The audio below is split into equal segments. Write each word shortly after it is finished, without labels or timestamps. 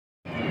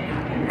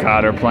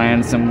caught her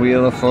playing some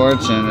Wheel of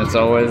Fortune. It's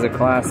always a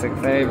classic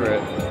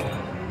favorite.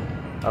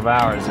 Of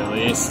ours, at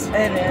least.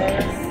 It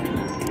is.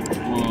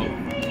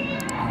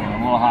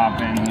 We'll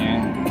hop in here.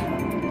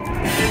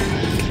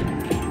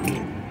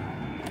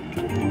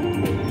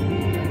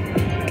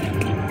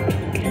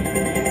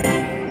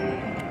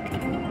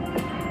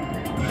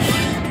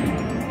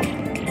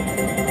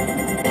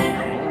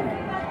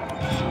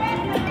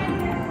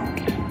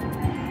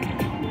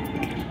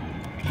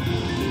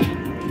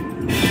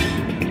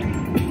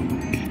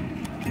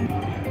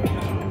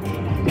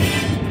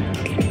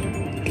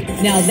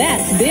 Now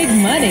that's big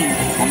money.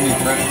 How many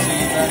credits are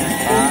you got?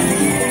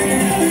 5?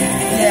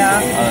 Yeah.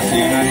 Oh, so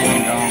you're not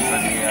even going for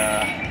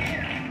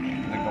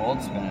the gold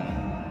spin.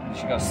 You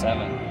should go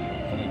 7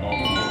 for the gold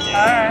spin.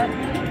 Alright.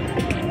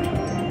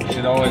 You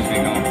should always be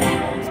going for the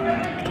gold spin.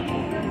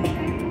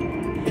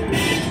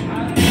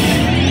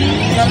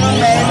 Come on,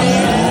 baby.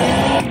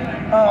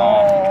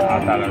 Oh. I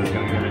thought I was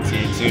going to give it to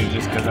you too,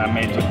 just because I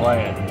made you play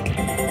it.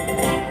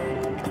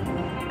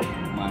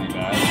 Money,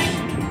 guys.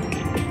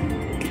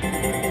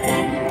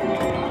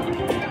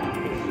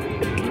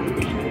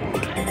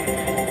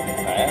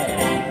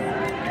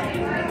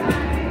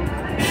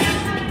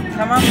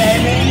 Come on,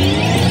 baby.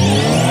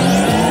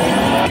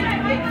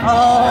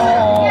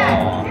 Oh.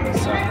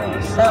 So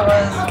close. That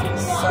was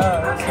so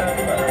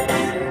close.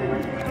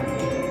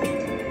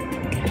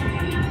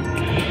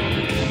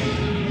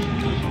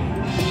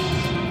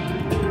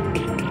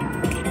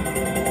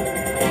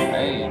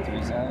 Hey,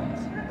 3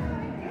 sevens.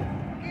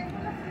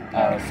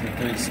 Oh, it's the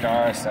 3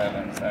 star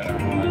 7s that are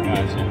more.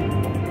 Gotcha.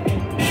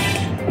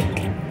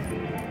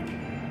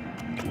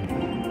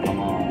 Come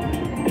on.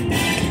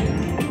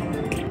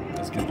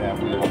 Let's get that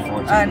Wheel of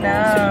Fortune. I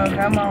know.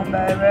 Come on,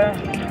 baby.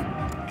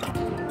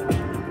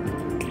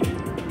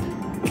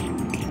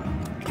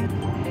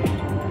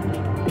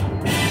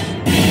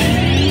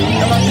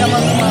 Come on, come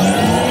on, come on.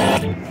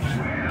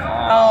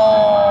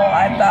 Oh, I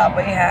thought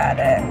we had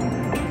it.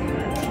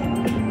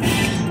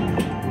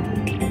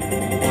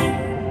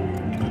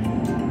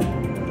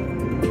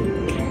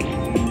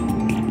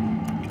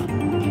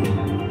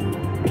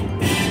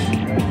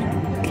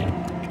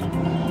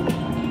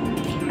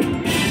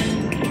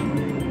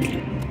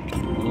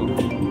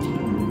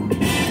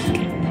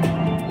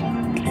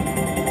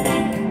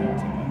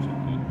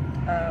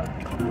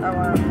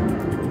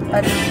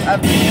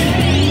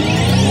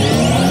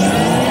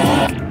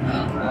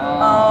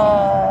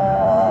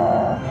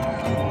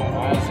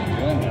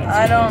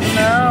 I don't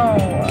know.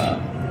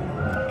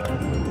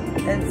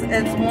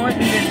 It's wanting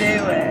to do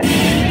it.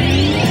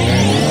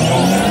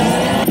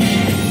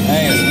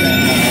 Hey, it's been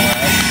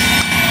nonetheless.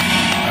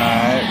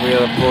 Alright,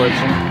 Wheel of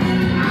Fortune.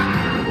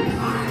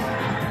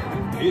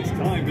 It's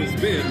time to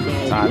spin.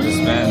 Time to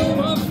spin.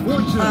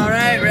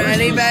 Alright,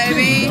 ready,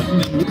 baby?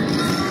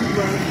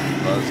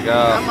 Let's go.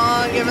 Come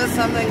on, give us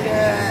something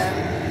good.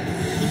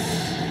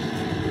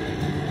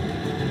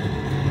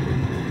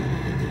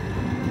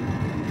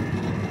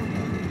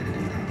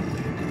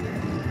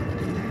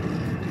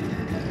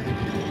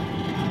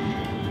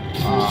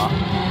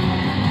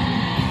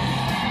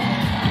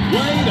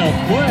 Way to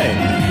play.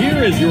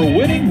 Here is your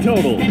winning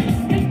total.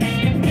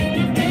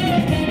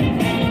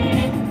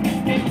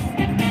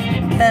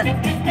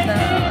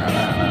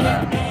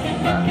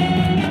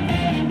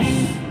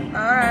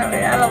 Alright, we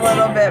got a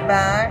little bit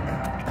back.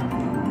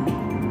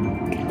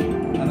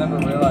 I never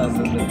realized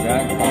that the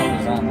jackpot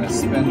was on this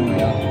spin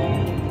wheel.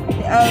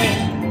 Oh,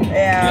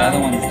 yeah. The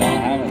other ones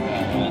don't have it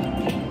that way.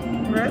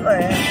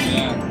 Really?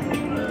 Yeah.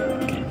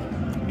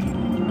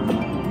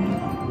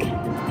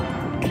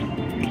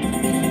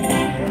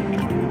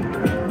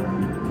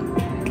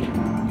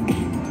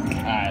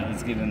 Alright,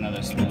 let's get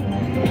another spin.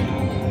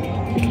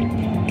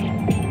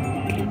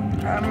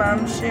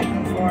 I'm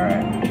shooting for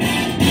it.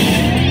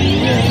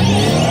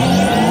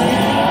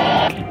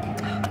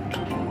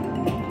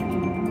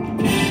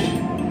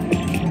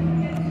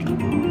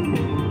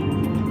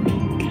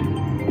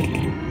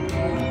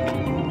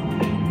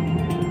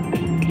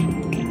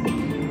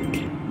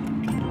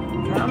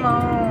 Come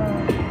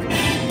on.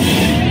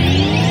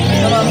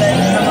 Come on,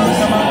 baby. Come on,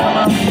 come on, come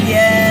on.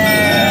 Yeah.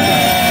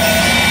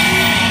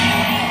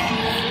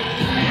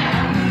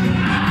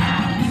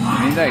 I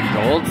need that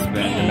gold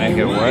spin to make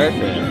it worth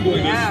it.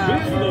 Yeah.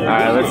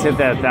 Alright, let's hit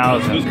that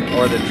 1,000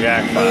 or the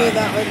jackpot. Ooh,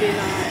 that would be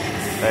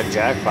nice. That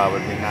jackpot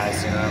would be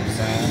nice, you know what I'm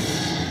saying?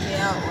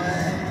 Yeah, it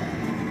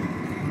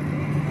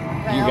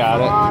would. You got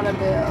a it. lot of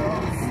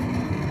bills.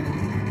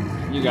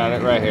 You got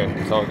it right here.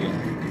 Told you.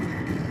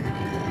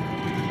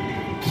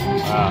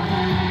 Wow.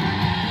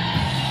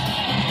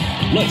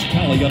 Let's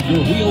tally up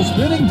your wheel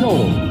spinning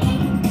total.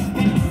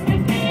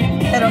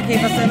 It'll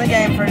keep us in the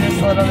game for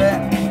just a little bit.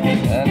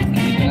 Yep,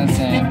 keeping us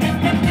in.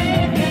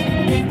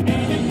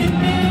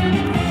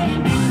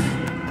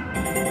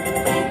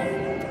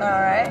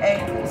 Alright,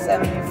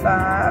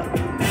 875.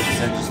 You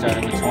said you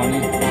started with 20?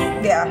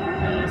 Yeah.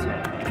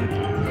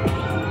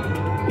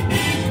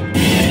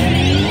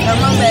 Come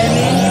on,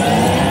 baby.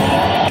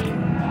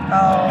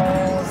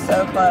 Oh, so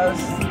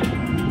close.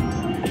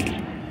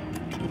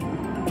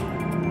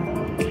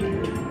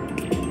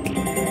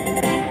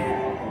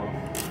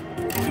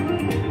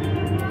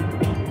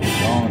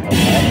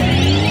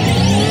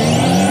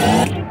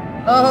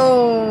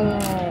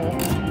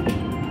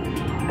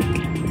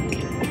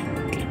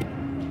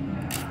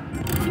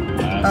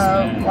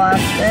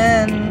 last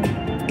spin.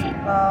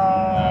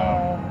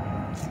 Oh.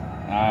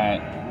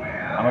 Alright.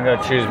 I'm gonna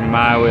go choose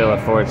my Wheel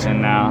of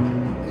Fortune now.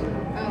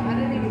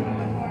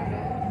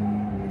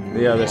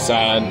 The other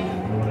side.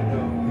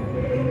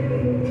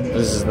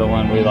 This is the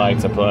one we like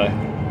to play.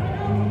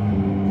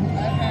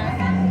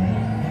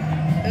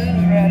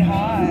 Ooh, red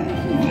hot.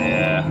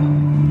 Yeah.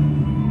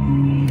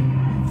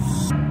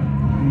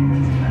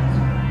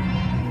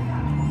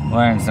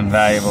 Learn some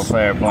valuable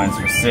player points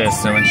for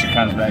Sis, so when she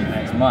comes back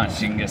next month,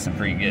 she can get some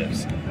free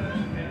gifts.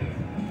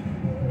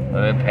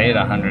 Well, it paid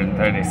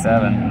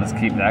 137. Let's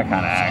keep that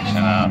kind of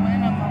action up.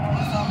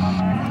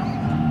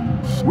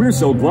 We're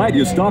so glad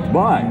you stopped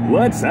by.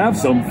 Let's have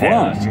some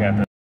fun.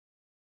 Yeah,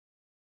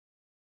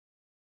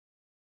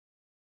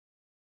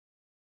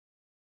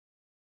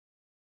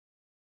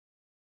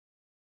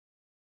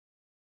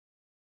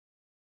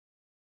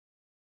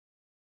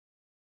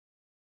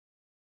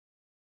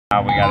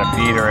 now we gotta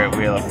beat her at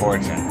Wheel of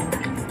Fortune.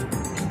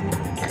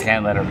 I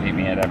can't let her beat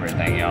me at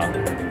everything, y'all.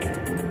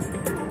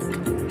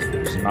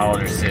 She's my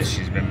older sis.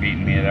 She's been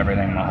beating me at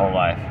everything my whole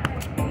life.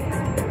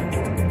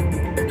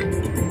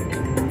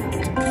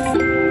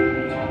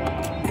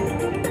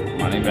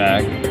 Money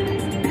back.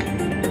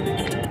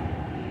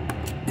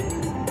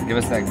 Give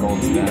us that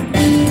gold spin.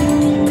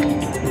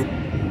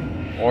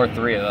 Or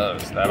 3 of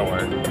those. That'll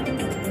work.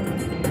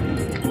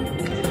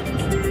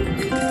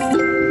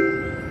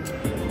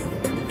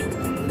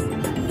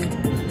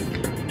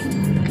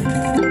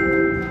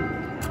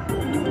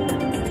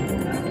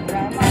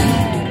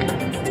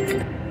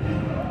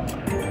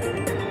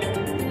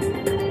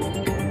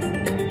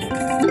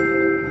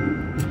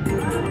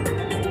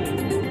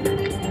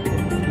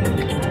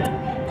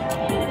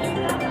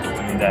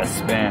 That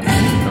spin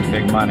for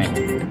big money.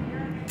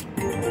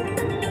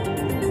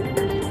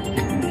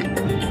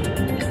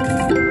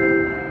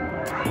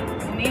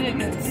 You need a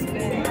good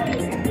spin.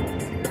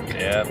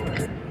 Yep.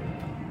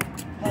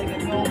 Like a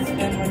gold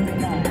spin would be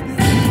nice.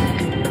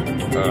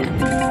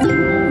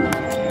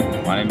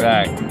 Money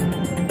back.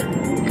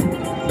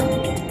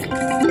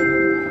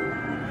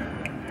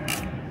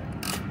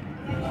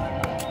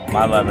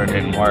 My lever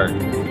didn't work.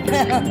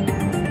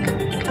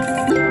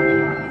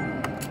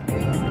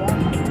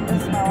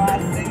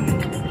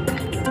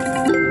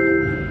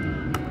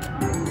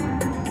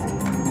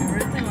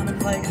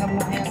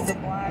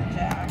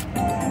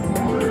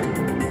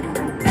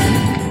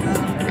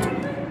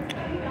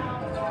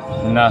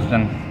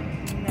 Nothing.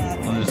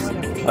 We'll just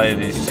play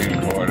these 2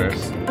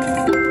 quarters.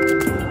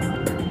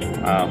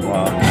 Oh,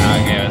 well, now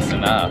it gave us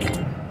enough.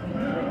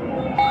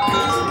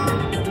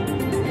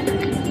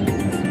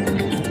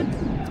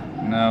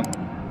 Nope.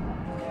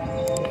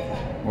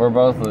 We're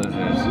both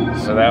losers.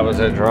 So that was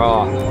a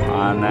draw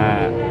on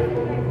that.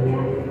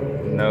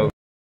 No.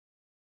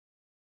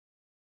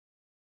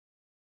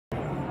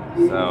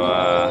 So,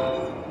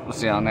 we'll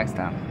see y'all next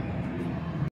time.